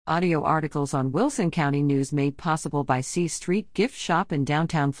Audio articles on Wilson County News made possible by C Street Gift Shop in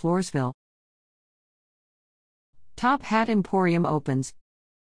downtown Floresville. Top Hat Emporium opens.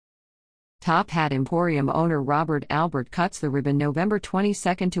 Top Hat Emporium owner Robert Albert cuts the ribbon November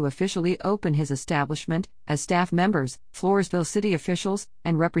 22 to officially open his establishment, as staff members, Floresville city officials,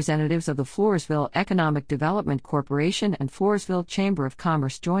 and representatives of the Floresville Economic Development Corporation and Floresville Chamber of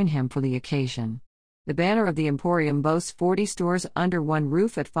Commerce join him for the occasion. The banner of the Emporium boasts 40 stores under one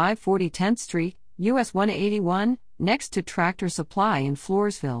roof at 540 10th Street, US 181, next to Tractor Supply in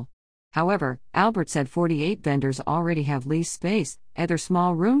Floresville. However, Albert said 48 vendors already have leased space, either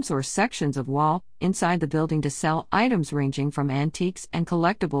small rooms or sections of wall, inside the building to sell items ranging from antiques and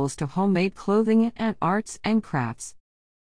collectibles to homemade clothing and arts and crafts.